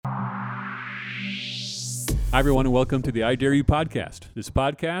Hi, everyone, and welcome to the I Dare You podcast. This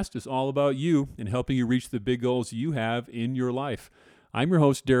podcast is all about you and helping you reach the big goals you have in your life. I'm your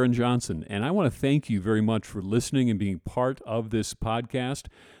host, Darren Johnson, and I want to thank you very much for listening and being part of this podcast.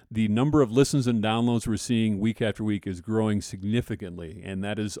 The number of listens and downloads we're seeing week after week is growing significantly, and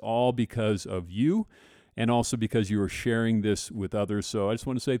that is all because of you and also because you are sharing this with others. So I just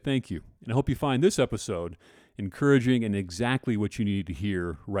want to say thank you, and I hope you find this episode encouraging and exactly what you need to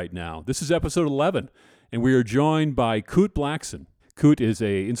hear right now. This is episode 11. And we are joined by Kute Blackson. Kute is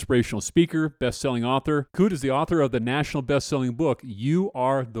an inspirational speaker, best-selling author. Kute is the author of the national best-selling book, You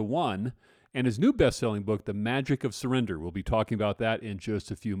Are the One, and his new best-selling book, The Magic of Surrender. We'll be talking about that in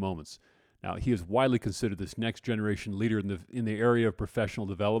just a few moments. Now, he is widely considered this next-generation leader in the area of professional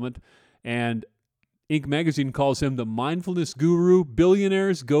development, and Inc. magazine calls him the mindfulness guru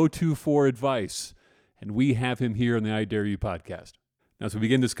billionaires go to for advice. And we have him here on the I Dare You podcast. Now, as we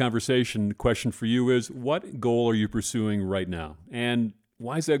begin this conversation, the question for you is, what goal are you pursuing right now? And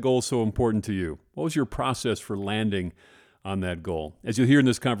why is that goal so important to you? What was your process for landing on that goal? As you'll hear in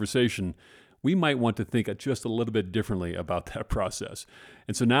this conversation, we might want to think just a little bit differently about that process.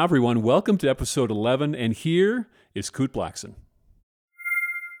 And so now, everyone, welcome to episode 11, and here is Kute Blackson.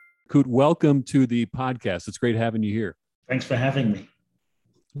 Kute, welcome to the podcast. It's great having you here. Thanks for having me.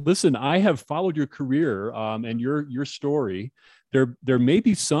 Listen, I have followed your career and your story. There may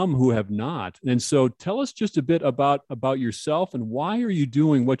be some who have not. And so tell us just a bit about yourself and why are you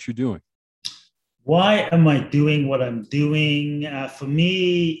doing what you're doing? Why am I doing what I'm doing? For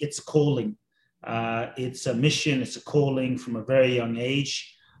me, it's calling. It's a mission. It's a calling from a very young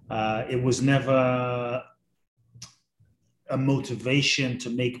age. It was never a motivation to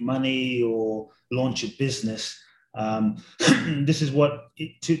make money or launch a business. This is what,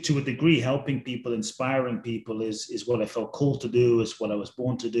 to a degree, helping people, inspiring people is what I felt called to do, is what I was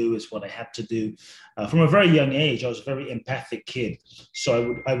born to do, is what I had to do. From a very young age, I was a very empathic kid.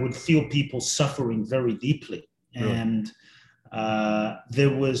 So I would feel people suffering very deeply. Really? And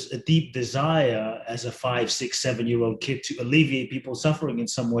there was a deep desire as a 5, 6, 7-year-old kid to alleviate people's suffering in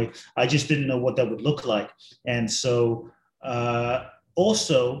some way. I just didn't know what that would look like. And so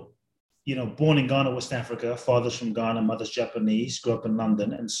also, born in Ghana, West Africa, father's from Ghana, mother's Japanese, grew up in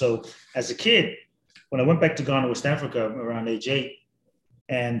London. And so as a kid, when I went back to Ghana, West Africa around age 8,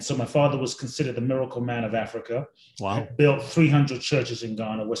 and so my father was considered the miracle man of Africa. Wow. Had built 300 churches in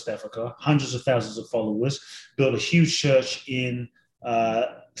Ghana, West Africa, hundreds of thousands of followers, built a huge church in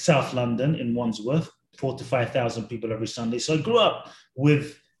South London, in Wandsworth, 4,000 to 5,000 people every Sunday. So I grew up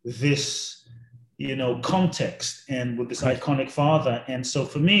with this context and with this iconic father. And so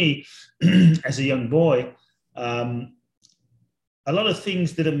for me, as a young boy, a lot of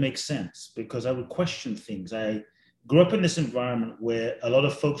things didn't make sense because I would question things. I grew up in this environment where a lot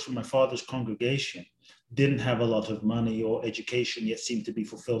of folks from my father's congregation didn't have a lot of money or education, yet seemed to be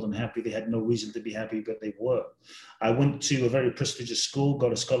fulfilled and happy. They had no reason to be happy, but they were. I went to a very prestigious school,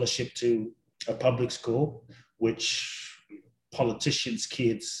 got a scholarship to a public school, which politicians'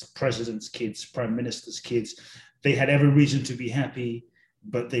 kids, presidents' kids, prime ministers' kids, they had every reason to be happy,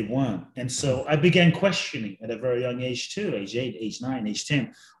 but they weren't. And so I began questioning at a very young age too, age 8, age 9, age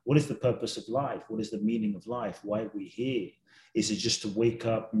 10. What is the purpose of life? What is the meaning of life? Why are we here? Is it just to wake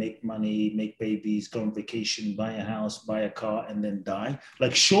up, make money, make babies, go on vacation, buy a house, buy a car, and then die?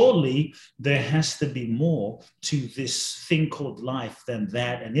 Like, surely there has to be more to this thing called life than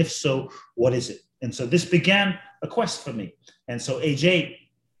that. And if so, what is it? And so this began a quest for me. And so age 8,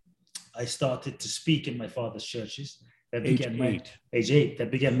 I started to speak in my father's churches. Age 8,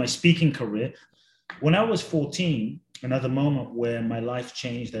 that began my speaking career. When I was 14, another moment where my life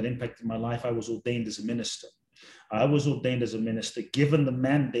changed, that impacted my life, I was ordained as a minister. I was ordained as a minister, given the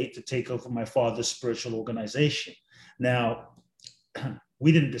mandate to take over my father's spiritual organization. Now,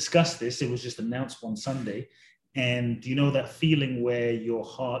 we didn't discuss this. It was just announced one Sunday. And that feeling where your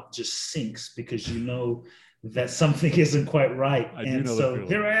heart just sinks because that something isn't quite right. And so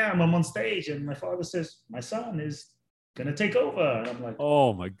here I am, I'm on stage, and my father says, my son is going to take over. And I'm like,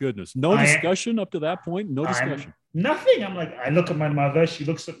 oh my goodness. No discussion up to that point? No discussion. Nothing. I'm like, I look at my mother, she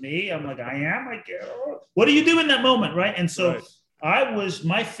looks at me. I'm like, I am. Like, what do you do in that moment? Right. And so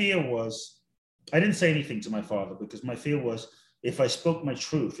my fear was, I didn't say anything to my father because my fear was, if I spoke my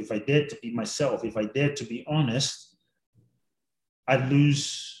truth, if I dared to be myself, if I dared to be honest, I'd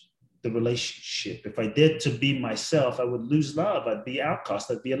lose the relationship. If I dared to be myself, I would lose love. I'd be outcast.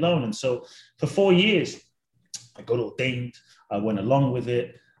 I'd be alone. And so for 4 years, I got ordained. I went along with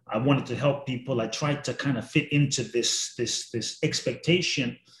it. I wanted to help people. I tried to kind of fit into this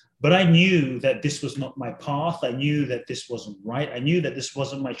expectation But I knew that this was not my path. I knew that this wasn't right. I knew that this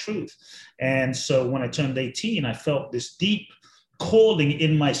wasn't my truth. And so when I turned 18, I felt this deep calling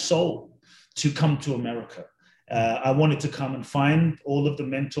in my soul to come to America. I wanted to come and find all of the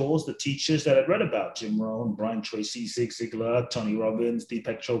mentors, the teachers that I'd read about: Jim Rohn, Brian Tracy, Zig Ziglar, Tony Robbins,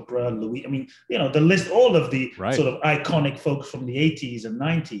 Deepak Chopra, Louis. I mean, the list, all of the sort of iconic folks from the 80s and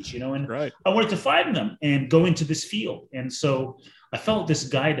 90s, and I wanted to find them and go into this field. And so I felt this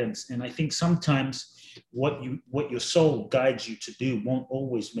guidance. And I think sometimes what your soul guides you to do won't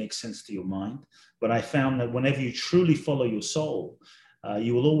always make sense to your mind. But I found that whenever you truly follow your soul,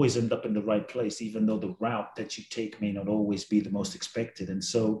 you will always end up in the right place, even though the route that you take may not always be the most expected. And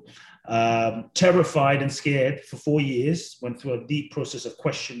so terrified and scared for 4 years, went through a deep process of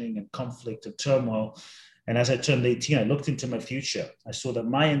questioning and conflict and turmoil. And as I turned 18, I looked into my future. I saw that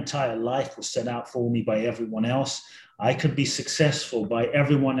my entire life was set out for me by everyone else. I could be successful by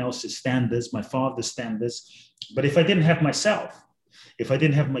everyone else's standards, my father's standards. But if I didn't have myself, if I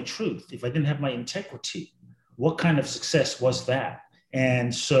didn't have my truth, if I didn't have my integrity, what kind of success was that?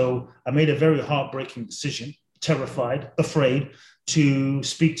 And so I made a very heartbreaking decision, terrified, afraid, to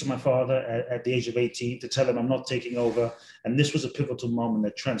speak to my father at the age of 18, to tell him I'm not taking over. And this was a pivotal moment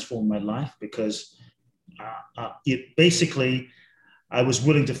that transformed my life, because I was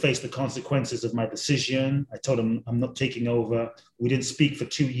willing to face the consequences of my decision. I told him I'm not taking over. We didn't speak for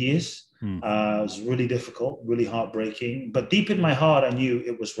 2 years. It was really difficult, really heartbreaking. But deep in my heart, I knew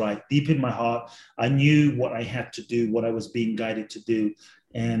it was right. Deep in my heart, I knew what I had to do, what I was being guided to do.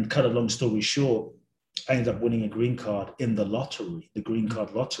 And cut a long story short, I ended up winning a green card in the lottery, the green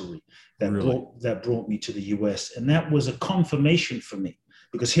card lottery that brought me to the US. And that was a confirmation for me,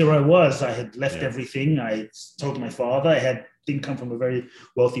 because here I was, I had left everything. I told my father I didn't come from a very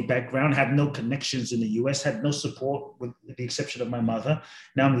wealthy background, had no connections in the US, had no support with the exception of my mother.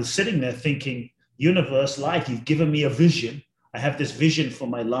 Now I'm sitting there thinking, universe, life, you've given me a vision. I have this vision for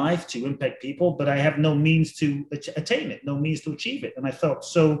my life to impact people, but I have no means to attain it, no means to achieve it. And I felt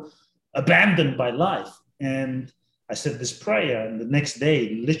so abandoned by life. And I said this prayer, and the next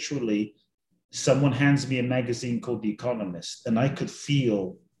day, literally, someone hands me a magazine called The Economist, and I could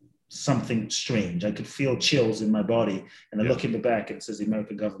feel something strange. I could feel chills in my body. And I look in the back, and it says the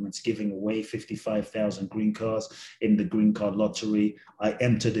American government's giving away 55,000 green cards in the green card lottery. I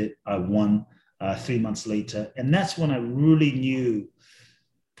entered it. I won 3 months later. And that's when I really knew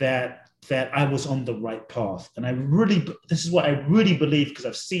that I was on the right path. And this is what I really believe, because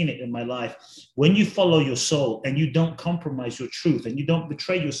I've seen it in my life. When you follow your soul and you don't compromise your truth and you don't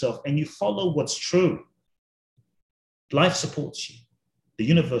betray yourself and you follow what's true, life supports you. The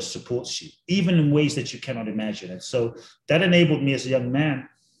universe supports you, even in ways that you cannot imagine. And so that enabled me as a young man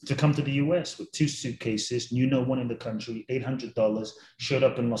to come to the US with 2 suitcases, knew no one in the country, $800, showed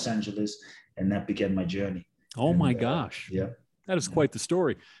up in Los Angeles, and that began my journey. Oh, my gosh. That is quite the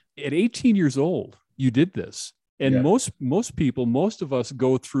story. At 18 years old, you did this. And most people, most of us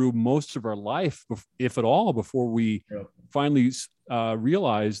go through most of our life, if at all, before we finally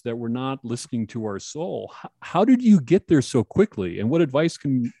realize that we're not listening to our soul. How did you get there so quickly? And what advice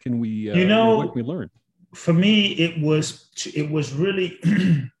can we what can we learn? For me, it was really,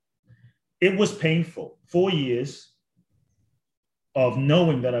 it was painful. 4 years of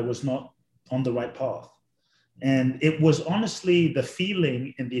knowing that I was not on the right path. And it was honestly the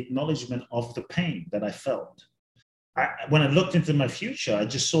feeling and the acknowledgement of the pain that I felt. When I looked into my future, I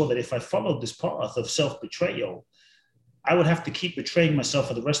just saw that if I followed this path of self-betrayal, I would have to keep betraying myself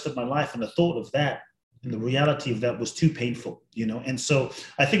for the rest of my life. And the thought of that and the reality of that was too painful, And so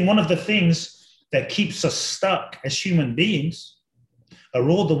I think one of the things that keeps us stuck as human beings are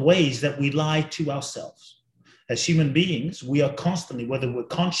all the ways that we lie to ourselves. As human beings, we are constantly, whether we're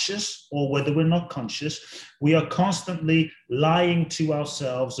conscious or whether we're not conscious, we are constantly lying to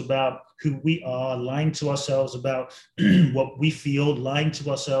ourselves about who we are, lying to ourselves about what we feel, lying to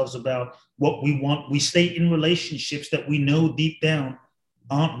ourselves about what we want. We stay in relationships that we know deep down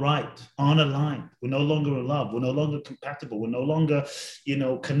aren't right, aren't aligned. We're no longer in love. We're no longer compatible. We're no longer,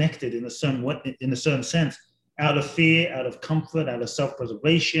 connected in a certain sense. Out of fear, out of comfort, out of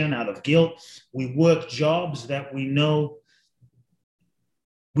self-preservation, out of guilt. We work jobs that we know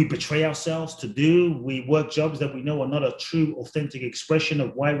we betray ourselves to do. We work jobs that we know are not a true, authentic expression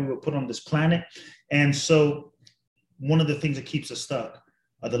of why we were put on this planet. And so one of the things that keeps us stuck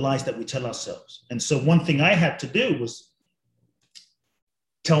are the lies that we tell ourselves. And so one thing I had to do was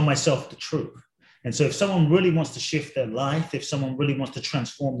tell myself the truth. And so if someone really wants to shift their life, if someone really wants to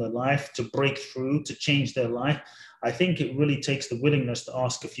transform their life, to break through, to change their life, I think it really takes the willingness to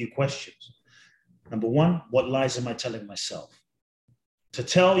ask a few questions. Number one, what lies am I telling myself? to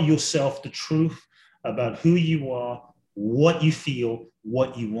tell yourself the truth about who you are, what you feel,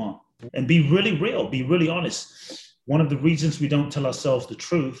 what you want, and be really real, be really honest. One of the reasons we don't tell ourselves the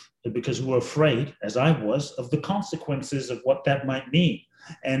truth is because we're afraid, as I was, of the consequences of what that might mean.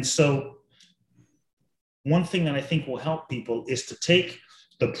 And so one thing that I think will help people is to take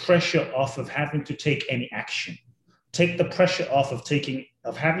the pressure off of having to take any action. Take the pressure off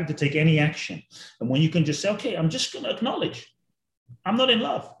of having to take any action. And when you can just say, okay, I'm just going to acknowledge I'm not in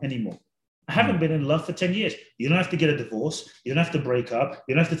love anymore. I haven't been in love for 10 years. You don't have to get a divorce. You don't have to break up.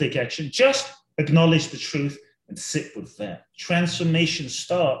 You don't have to take action. Just acknowledge the truth and sit with that. Transformation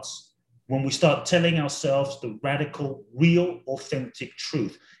starts when we start telling ourselves the radical, real, authentic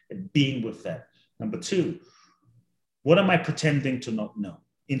truth and being with that. Number two, what am I pretending to not know?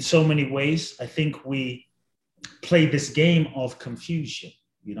 In so many ways, I think we play this game of confusion.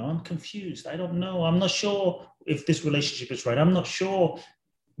 You know, I'm confused. I don't know. I'm not sure if this relationship is right. I'm not sure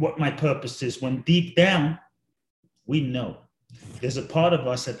what my purpose is, when deep down, we know. There's a part of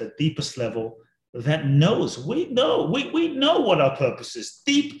us at the deepest level that knows. We know what our purpose is.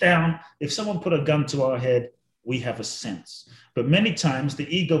 Deep down, if someone put a gun to our head, we have a sense. But many times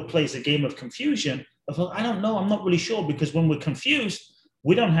the ego plays a game of confusion of, well, I don't know, I'm not really sure, because when we're confused,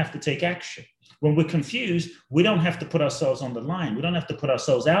 we don't have to take action. When we're confused, we don't have to put ourselves on the line. We don't have to put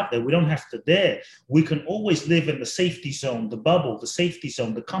ourselves out there. We don't have to dare. We can always live in the safety zone, the bubble, the safety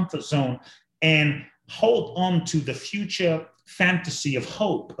zone, the comfort zone, and hold on to the future fantasy of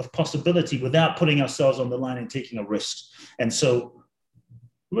hope, of possibility, without putting ourselves on the line and taking a risk. And so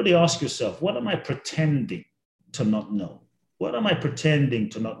really ask yourself, what am I pretending to not know? What am I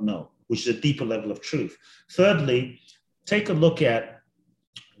pretending to not know? Which is a deeper level of truth. Thirdly, take a look at,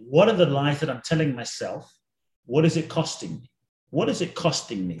 what are the lies that I'm telling myself? What is it costing me? What is it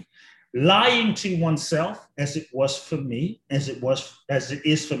costing me? Lying to oneself, as it was for me, as it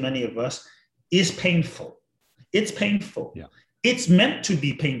is for many of us, is painful. It's painful. Yeah. It's meant to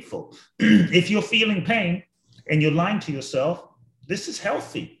be painful. If you're feeling pain and you're lying to yourself, this is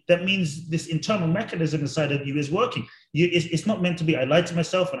healthy. That means this internal mechanism inside of you is working. It's not meant to be, I lied to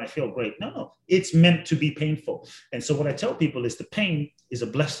myself and I feel great. No, it's meant to be painful. And so what I tell people is the pain is a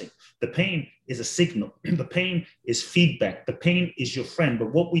blessing. The pain is a signal. The pain is feedback. The pain is your friend.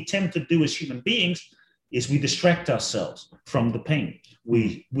 But what we tend to do as human beings is we distract ourselves from the pain.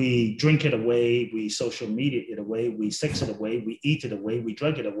 We drink it away, we social media it away, we sex it away, we eat it away, we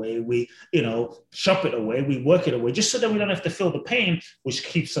drug it away, we shop it away, we work it away, just so that we don't have to feel the pain, which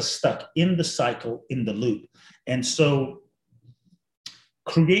keeps us stuck in the cycle, in the loop. And so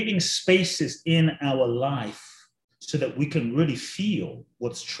creating spaces in our life so that we can really feel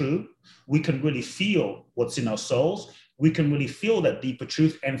what's true, we can really feel what's in our souls, we can really feel that deeper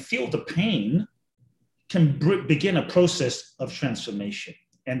truth and feel the pain, can begin a process of transformation.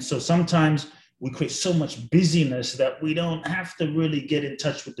 And so sometimes we create so much busyness that we don't have to really get in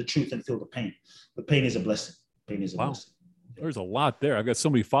touch with the truth and feel the pain. But pain is a blessing. Pain is a blessing. There's a lot there. I've got so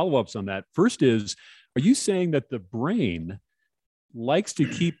many follow-ups on that. First is, are you saying that the brain likes to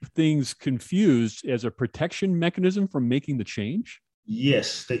keep things confused as a protection mechanism from making the change?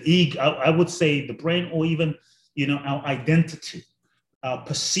 Yes, the ego, I would say the brain, or even, our identity, our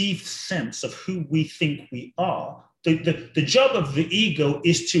perceived sense of who we think we are. The job of the ego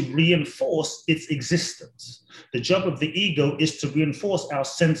is to reinforce its existence. The job of the ego is to reinforce our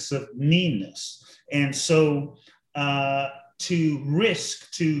sense of meanness. And so to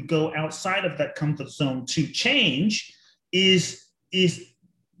risk, to go outside of that comfort zone, to change is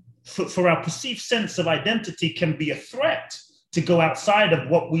for our perceived sense of identity, can be a threat to go outside of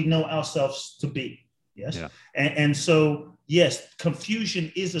what we know ourselves to be. Yes. Yeah. And so, yes,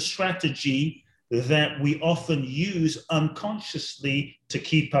 confusion is a strategy that we often use unconsciously to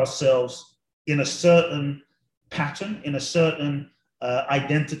keep ourselves in a certain pattern, in a certain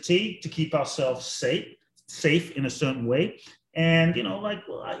identity, to keep ourselves safe in a certain way. And,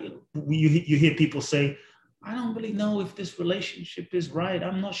 you hear people say, I don't really know if this relationship is right.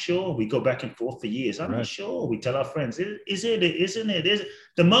 I'm not sure. We go back and forth for years. I'm not sure. We tell our friends, is it? Isn't it? Is it?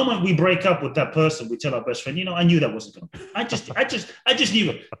 The moment we break up with that person, we tell our best friend, I knew that wasn't going to happen. I just knew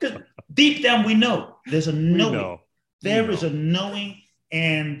it. Because deep down, we know. There's a knowing. There is a knowing.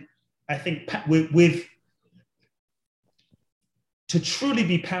 And I think to truly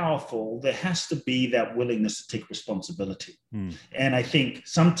be powerful, there has to be that willingness to take responsibility. And I think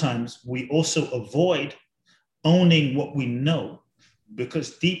sometimes we also avoid owning what we know,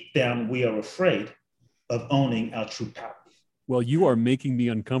 because deep down we are afraid of owning our true power. Well, you are making me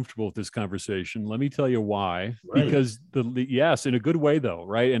uncomfortable with this conversation. Let me tell you why. Right. Because yes, in a good way though,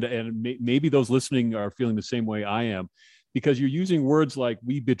 right? And maybe those listening are feeling the same way I am. because you're using words like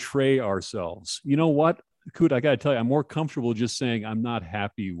we betray ourselves. You know what, Kute, I got to tell you, I'm more comfortable just saying I'm not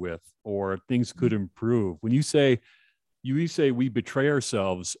happy with, or things could improve. When you say we betray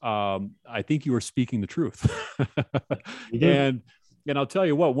ourselves, I think you are speaking the truth. You do. and and I'll tell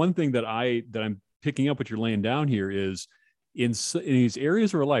you what, one thing that I'm picking up what you're laying down here is in these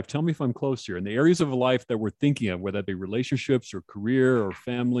areas of our life. Tell me if I'm close here. In the areas of life that we're thinking of, whether that be relationships or career or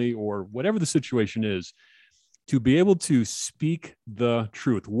family or whatever the situation is, to be able to speak the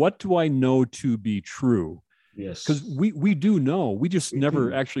truth. What do I know to be true? Because Yes. we do know, we just We never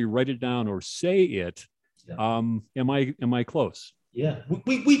do. actually write it down or say it. Yeah. Am I close? Yeah.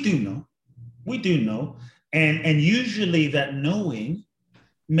 We do know. We do know. And usually that knowing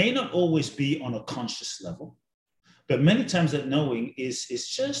may not always be on a conscious level, but many times that knowing is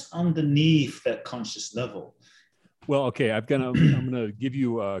just underneath that conscious level. Well, okay, I'm gonna give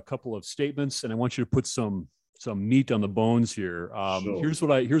you a couple of statements, and I want you to put some meat on the bones here. Sure. Here's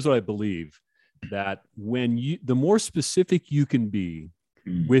what I believe, that the more specific you can be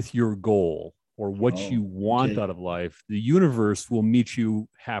Mm. with your goal or what you Oh, want okay. out of life, the universe will meet you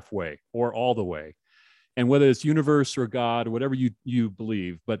halfway or all the way. And whether it's universe or God or whatever you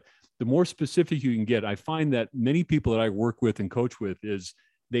believe, but the more specific you can get, I find that many people that I work with and coach with is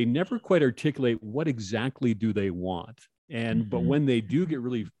they never quite articulate what exactly do they want. But Mhm. when they do get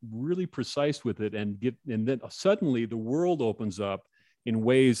really, really precise with it and then suddenly the world opens up in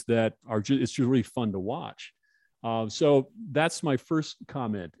ways that it's just really fun to watch. So that's my first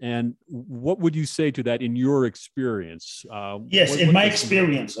comment. And what would you say to that in your experience? Yes, in What my are some of the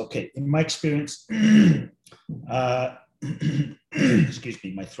experience, okay, in my experience, uh, excuse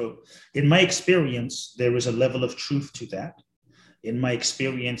me, my throat. In my experience, there is a level of truth to that. In my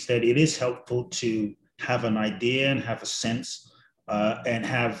experience, that it is helpful to have an idea and have a sense and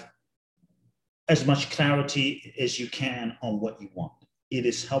have as much clarity as you can on what you want. It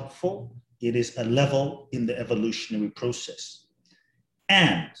is helpful. It is a level in the evolutionary process.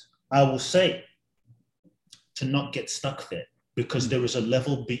 And I will say to not get stuck there, because there is a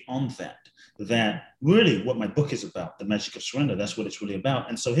level beyond that, that really what my book is about, The Magic of Surrender, that's what it's really about.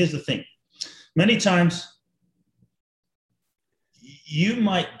 And so here's the thing. Many times you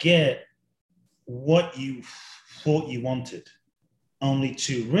might get what you thought you wanted, only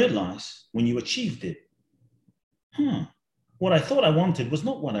to realize when you achieved it, what I thought I wanted was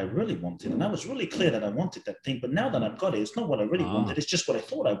not what I really wanted. And I was really clear that I wanted that thing. But now that I've got it, it's not what I really wanted. ah, It's just what I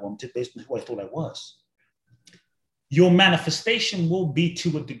thought I wanted based on who I thought I was. Your manifestation will be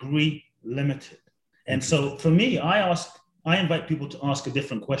to a degree limited. And interesting. so for me, I invite people to ask a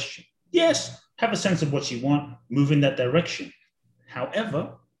different question. Yes, have a sense of what you want, move in that direction.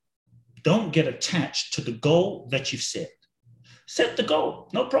 However, don't get attached to the goal that you've set. Set the goal,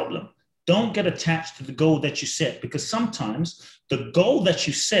 no problem. Don't get attached to the goal that you set, because sometimes the goal that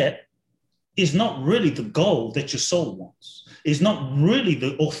you set is not really the goal that your soul wants, is not really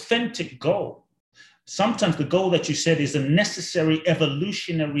the authentic goal. Sometimes the goal that you set is a necessary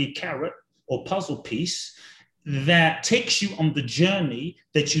evolutionary carrot or puzzle piece that takes you on the journey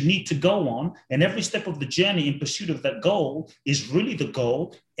that you need to go on. And every step of the journey in pursuit of that goal is really the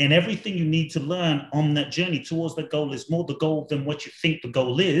goal. And everything you need to learn on that journey towards that goal is more the goal than what you think the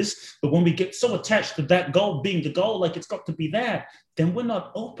goal is. But when we get so attached to that goal being the goal, like it's got to be that, then we're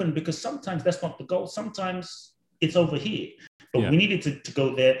not open, because sometimes that's not the goal. Sometimes it's over here. But Yeah. we needed to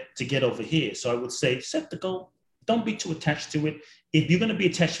go there to get over here. So I would say set the goal. Don't be too attached to it. If you're going to be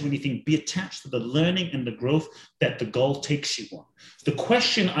attached to anything, be attached to the learning and the growth that the goal takes you on. The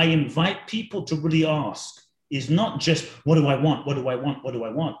question I invite people to really ask is not just, what do I want? What do I want? What do I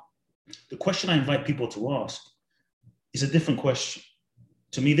want? The question I invite people to ask is a different question.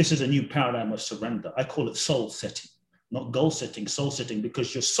 To me, this is a new paradigm of surrender. I call it soul setting, not goal setting, soul setting,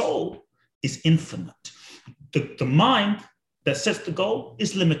 because your soul is infinite. The mind that sets the goal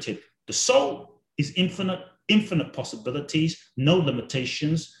is limited. The soul is infinite, infinite possibilities, no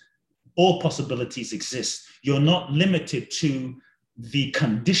limitations. All possibilities exist. You're not limited to the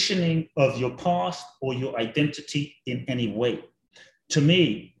conditioning of your past or your identity in any way. To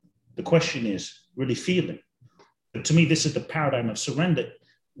me, the question is really feeling. But to me, this is the paradigm of surrender.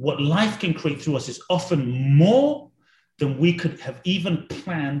 What life can create through us is often more than we could have even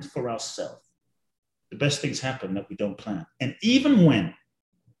planned for ourselves. The best things happen that we don't plan. And even when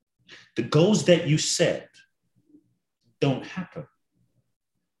the goals that you set don't happen,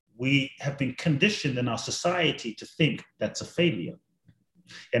 we have been conditioned in our society to think that's a failure.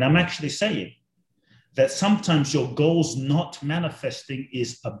 And I'm actually saying that sometimes your goals not manifesting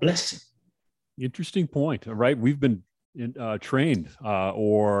is a blessing. Interesting point. All right. We've been trained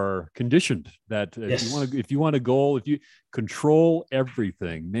or conditioned that Yes. if you want a goal, if you control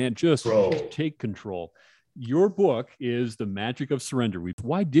everything, man, just Bro. take control. Your book is The Magic of Surrender.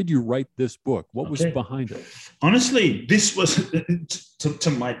 Why did you write this book? What was Okay. behind it? Honestly, this was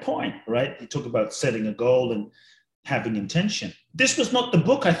to my point, right? You talk about setting a goal and having intention. This was not the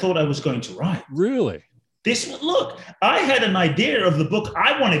book I thought I was going to write. Really? Look, I had an idea of the book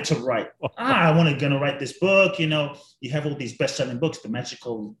I wanted to write. I wanted to write this book. You have all these best-selling books, the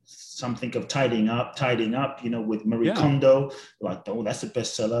magical something of tidying up, with Marie Kondo. Like, oh, that's a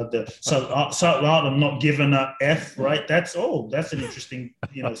bestseller. The Subtle Art of Not Giving a F, right? That's an interesting,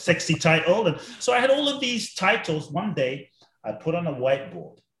 sexy title. And so I had all of these titles. One day, I put on a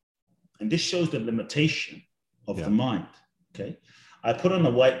whiteboard, and this shows the limitation of the mind. Okay. I put on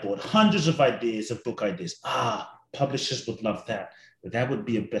a whiteboard hundreds of ideas of book ideas. Publishers would love that. That would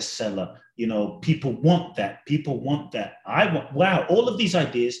be a bestseller. People want that. People want that. Wow, all of these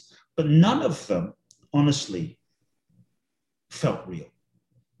ideas, but none of them, honestly, felt real.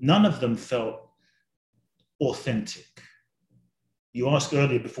 None of them felt authentic. You asked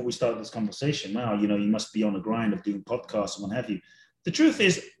earlier before we started this conversation, wow, you must be on a grind of doing podcasts and what have you. The truth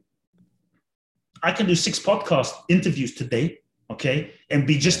is, I can do 6 podcast interviews today, okay, and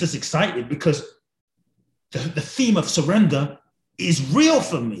be just as excited because the theme of surrender is real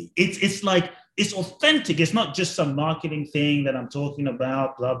for me. It's like, it's authentic. It's not just some marketing thing that I'm talking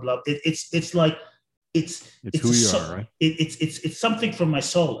about, blah, blah. It's like, it's who you are, right? It's something from my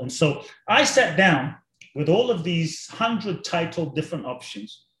soul. And so I sat down with all of these 100 titled different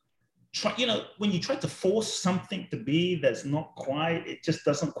options. When you try to force something to be that's not quite, it just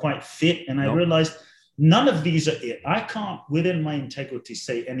doesn't quite fit. And I realized none of these are it. I can't, within my integrity,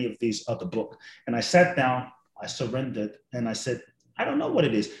 say any of these are the book. And I sat down, I surrendered, and I said, I don't know what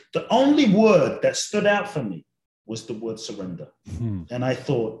it is. The only word that stood out for me was the word surrender. And I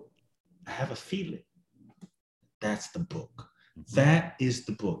thought, I have a feeling that's the book. That is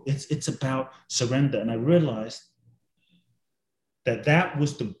the book. It's about surrender. And I realized that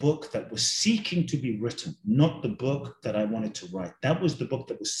was the book that was seeking to be written, not the book that I wanted to write. That was the book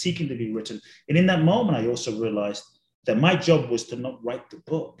that was seeking to be written. And in that moment, I also realized that my job was to not write the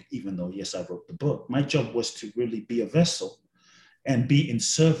book, even though, yes, I wrote the book. My job was to really be a vessel and be in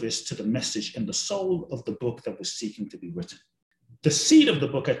service to the message and the soul of the book that was seeking to be written. The seed of the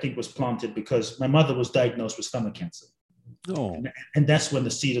book, I think, was planted because my mother was diagnosed with stomach cancer. And that's when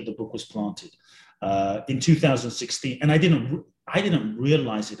the seed of the book was planted in 2016. And I didn't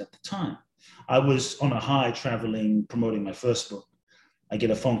realize it at the time. I was on a high traveling, promoting my first book. I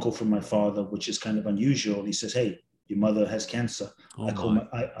get a phone call from my father, which is kind of unusual. He says, hey, your mother has cancer. I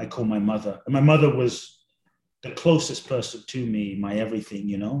call my mother. And my mother was the closest person to me, my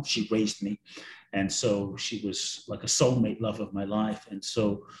everything, she raised me. And so she was like a soulmate love of my life. And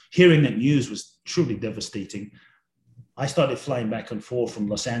so hearing that news was truly devastating. I started flying back and forth from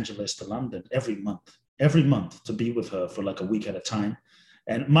Los Angeles to London every month to be with her for like a week at a time.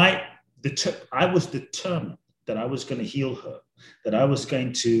 And I was determined that I was going to heal her, that I was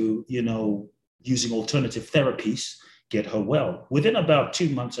going to, using alternative therapies, get her well. Within about 2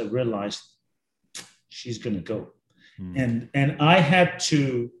 months, I realized she's going to go. And I had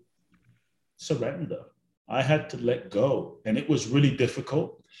to surrender. I had to let go. And it was really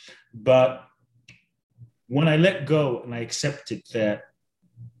difficult. But when I let go and I accepted that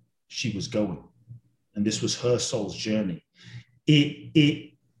she was going, and this was her soul's journey,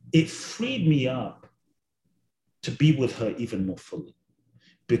 it freed me up to be with her even more fully,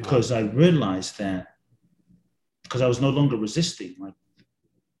 because I realized that, because I was no longer resisting, like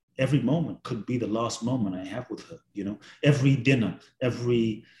every moment could be the last moment I have with her, every dinner,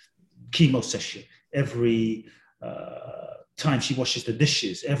 every chemo session, every time she washes the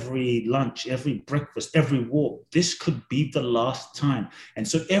dishes, every lunch, every breakfast, every walk, this could be the last time. And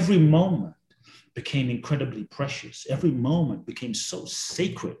so every moment became incredibly precious. Every moment became so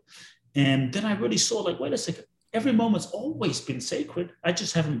sacred. And then I really saw, like, wait a second, every moment's always been sacred. I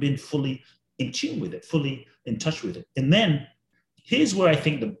just haven't been fully in tune with it, fully in touch with it. And then here's where I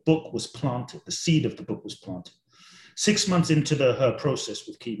think the book was planted, the seed of the book was planted. 6 months into her process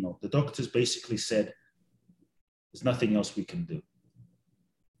with chemo, the doctors basically said, there's nothing else we can do.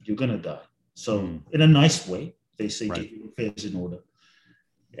 You're going to die. So in a nice way, they say, get your affairs in order.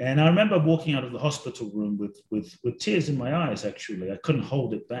 And I remember walking out of the hospital room with tears in my eyes, actually. I couldn't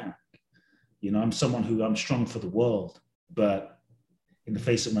hold it back. I'm someone I'm strong for the world, but in the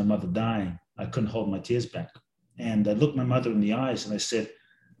face of my mother dying, I couldn't hold my tears back. And I looked my mother in the eyes and I said,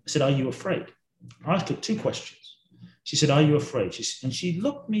 are you afraid? I asked her 2 questions. She said, are you afraid? And she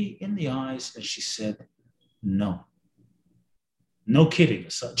looked me in the eyes and she said, no. No kidding.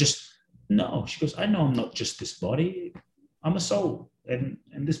 So just, no. She goes, I know I'm not just this body. I'm a soul. And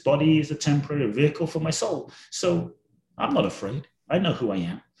this body is a temporary vehicle for my soul. So I'm not afraid. I know who I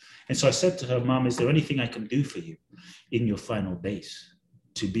am. And so I said to her, Mom, is there anything I can do for you in your final days?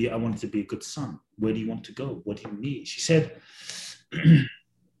 I wanted to be a good son. Where do you want to go? What do you need? She said,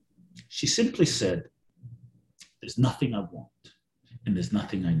 she simply said, there's nothing I want and there's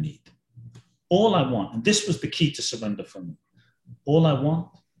nothing I need. All I want, and this was the key to surrender for me, all I want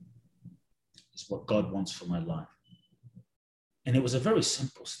is what God wants for my life. And it was a very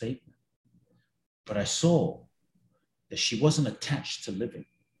simple statement, but I saw that she wasn't attached to living.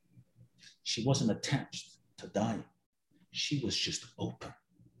 She wasn't attached to dying. She was just open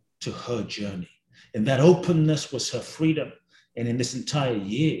to her journey. And that openness was her freedom. And in this entire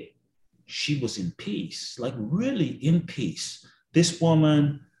year, she was in peace, like really in peace. This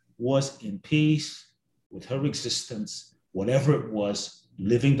woman was in peace with her existence, whatever it was,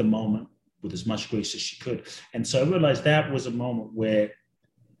 living the moment with as much grace as she could. And so I realized that was a moment where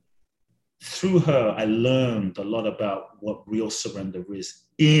through her, I learned a lot about what real surrender is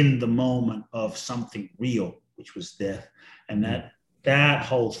in the moment of something real, which was death. And that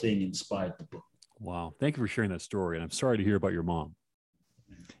whole thing inspired the book. Wow. Thank you for sharing that story. And I'm sorry to hear about your mom.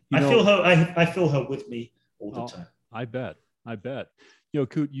 I feel her with me all the time. I bet.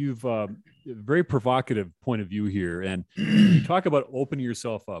 Kute, you've a very provocative point of view here. And you talk about opening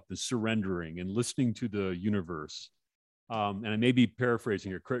yourself up and surrendering and listening to the universe. And I may be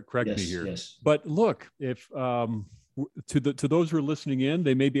paraphrasing here, correct me here. Yes. But look, if to those who are listening in,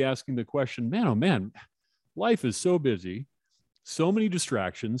 they may be asking the question, man, oh man, life is so busy, so many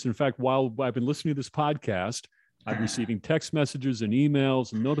distractions. In fact, while I've been listening to this podcast, I'm receiving text messages and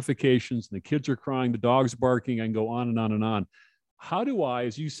emails and notifications, and the kids are crying, the dog's barking, I can go on and on and on. How do I,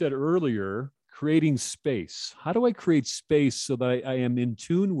 as you said earlier, creating space? How do I create space so that I am in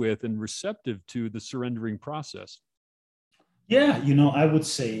tune with and receptive to the surrendering process? Yeah, I would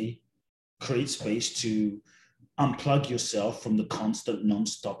say create space to unplug yourself from the constant,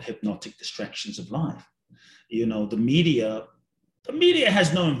 nonstop hypnotic distractions of life. The media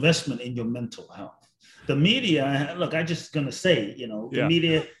has no investment in your mental health. The media, look, I'm just going to say,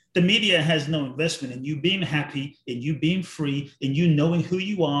 the media has no investment in you being happy, in you being free, in you knowing who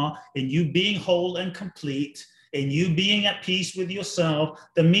you are, in you being whole and complete, in you being at peace with yourself.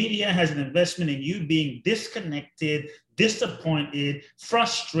 The media has an investment in you being disconnected, disappointed,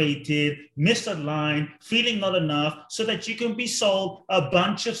 frustrated, misaligned, feeling not enough, so that you can be sold a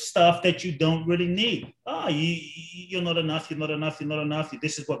bunch of stuff that you don't really need. You're not enough, you're not enough, you're not enough.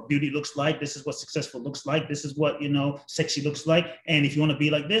 This is what beauty looks like. This is what successful looks like. This is what, sexy looks like. And if you want to be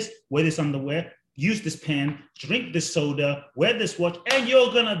like this, wear this underwear, use this pen, drink this soda, wear this watch, and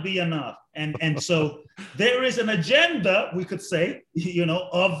you're going to be enough. And so there is an agenda, we could say,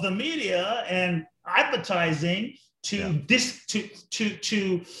 of the media and advertising shall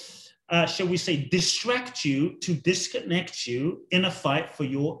we say, distract you, to disconnect you in a fight for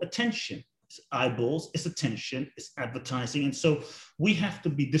your attention. It's eyeballs, it's attention, it's advertising. And so we have to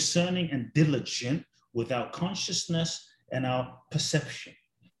be discerning and diligent with our consciousness and our perception.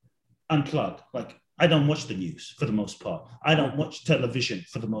 Unplug. Like, I don't watch the news for the most part. I don't watch television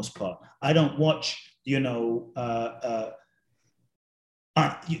for the most part. I don't watch,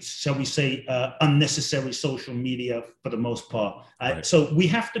 shall we say, unnecessary social media for the most part. Right. So we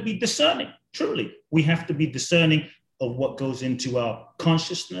have to be discerning, truly. We have to be discerning of what goes into our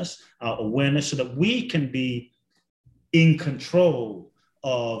consciousness, our awareness, so that we can be in control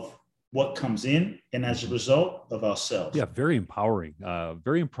of what comes in, and as a result of ourselves. Yeah, very empowering,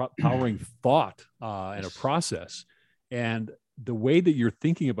 empowering thought and a process. And the way that you're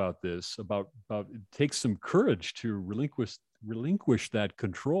thinking about this, about it takes some courage to relinquish that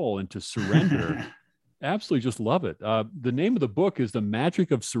control and to surrender. Absolutely, just love it. The name of the book is The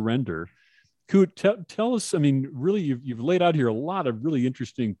Magic of Surrender. Kute, tell us, really, you've laid out here a lot of really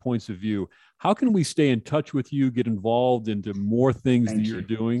interesting points of view. How can we stay in touch with you, get involved into more things that you're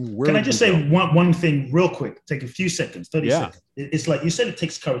doing? Can I just say one thing real quick? Take a few seconds, 30 seconds. It's like you said, it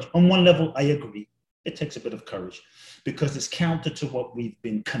takes courage. On one level, I agree. It takes a bit of courage because it's counter to what we've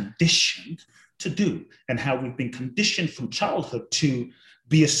been conditioned to do and how we've been conditioned from childhood to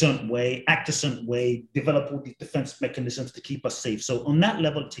be a certain way, act a certain way, develop all these defense mechanisms to keep us safe. So on that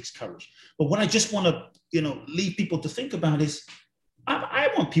level, it takes courage. But what I just want to, leave people to think about is, I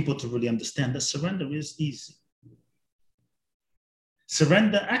want people to really understand that surrender is easy.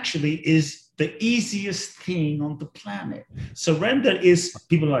 Surrender actually is the easiest thing on the planet. Surrender is,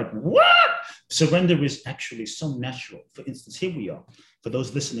 people are like, what? Surrender is actually so natural. For instance, here we are. For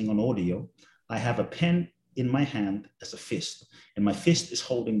those listening on audio, I have a pen in my hand as a fist, and my fist is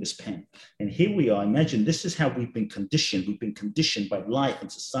holding this pen. And here we are. Imagine this is how we've been conditioned. We've been conditioned by life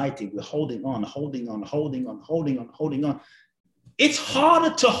and society. We're holding on, holding on, holding on, holding on, holding on. It's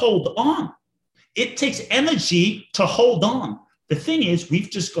harder to hold on. It takes energy to hold on. The thing is, we've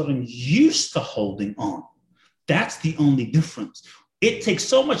just gotten used to holding on. That's the only difference. It takes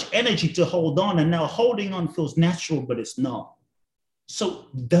so much energy to hold on, and now holding on feels natural, but it's not. So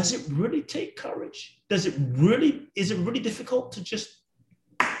does it really take courage? Is it really difficult to just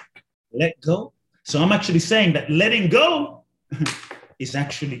let go? So I'm actually saying that letting go is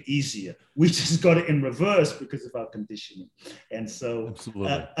actually easier. We just got it in reverse because of our conditioning. And so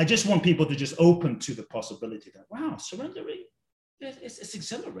I just want people to just open to the possibility that, wow, surrendering, it's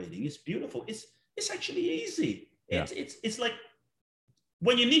exhilarating, it's beautiful, it's actually easy. Yeah. It's like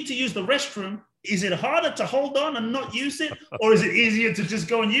when you need to use the restroom, is it harder to hold on and not use it? Or is it easier to just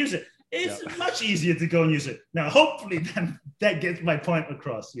go and use it? It's much easier to go and use it. Now, hopefully that gets my point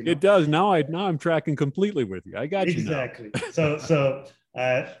across. You know? It does. Now I'm tracking completely with you. I got you now. Exactly. So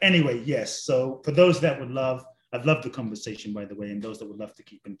anyway, yes. So for those that would love, I've loved the conversation, by the way, and those that would love to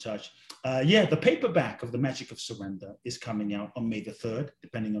keep in touch. The paperback of The Magic of Surrender is coming out on May the 3rd,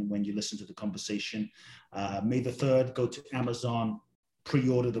 depending on when you listen to the conversation. May the 3rd, go to Amazon,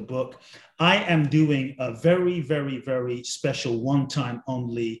 pre-order the book. I am doing a very, very, very special one-time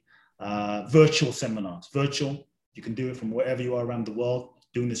only virtual seminars. Virtual, you can do it from wherever you are around the world.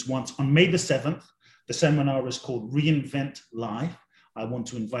 Doing this once on May the 7th. The seminar is called Reinvent Life. I want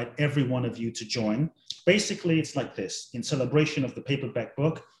to invite every one of you to join. Basically, it's like this. In celebration of the paperback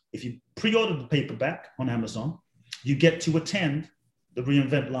book, if you pre-order the paperback on Amazon, you get to attend the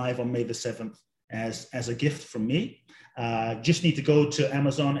Reinvent Live on May the 7th as a gift from me. Just need to go to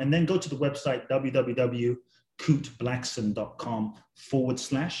Amazon and then go to the website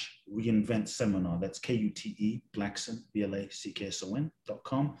www.kuteblackson.com/reinvent seminar. That's Kute Blackson,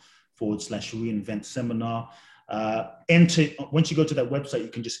 BLACKSON.com/reinvent seminar. Once you go to that website, you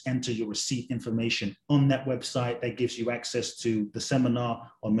can just enter your receipt information on that website. That gives you access to the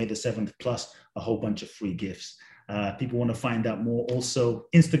seminar on May the 7th, plus a whole bunch of free gifts. People want to find out more. Also,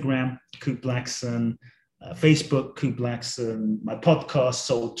 Instagram, Kute Blackson, Facebook, Kute Blackson, my podcast,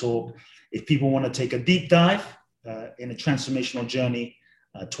 Soul Talk. If people want to take a deep dive in a transformational journey,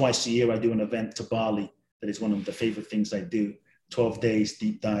 twice a year I do an event to Bali. That is one of the favorite things I do. 12 days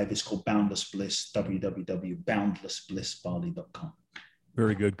deep dive. It's called Boundless Bliss, www.boundlessblissbali.com.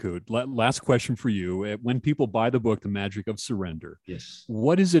 Very good, Kute. Last question for you. When people buy the book, The Magic of Surrender, yes,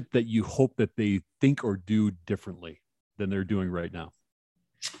 what is it that you hope that they think or do differently than they're doing right now?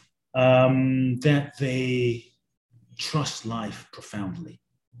 That they trust life profoundly.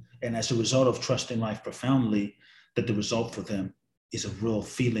 And as a result of trusting life profoundly, that the result for them is a real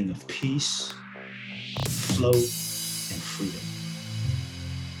feeling of peace, flow, and freedom.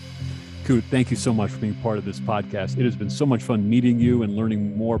 Kute, thank you so much for being part of this podcast. It has been so much fun meeting you and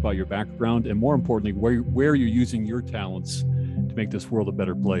learning more about your background, and more importantly, where you're using your talents to make this world a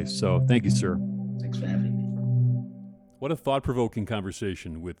better place. So thank you, sir. Thanks for having me. What a thought-provoking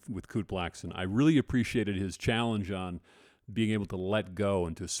conversation with Kute Blackson. I really appreciated his challenge on being able to let go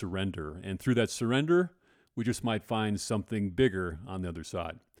and to surrender. And through that surrender, we just might find something bigger on the other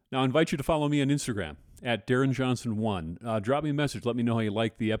side. Now, I invite you to follow me on Instagram at DarrenJohnson1. Drop me a message. Let me know how you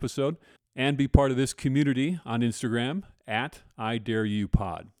liked the episode. And be part of this community on Instagram at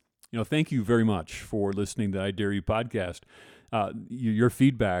IDareYouPod. Thank you very much for listening to I Dare You podcast. Your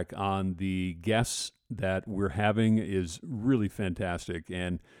feedback on the guests that we're having is really fantastic.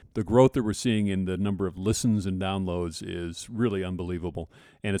 And the growth that we're seeing in the number of listens and downloads is really unbelievable.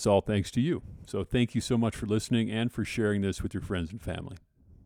 And it's all thanks to you. So thank you so much for listening and for sharing this with your friends and family.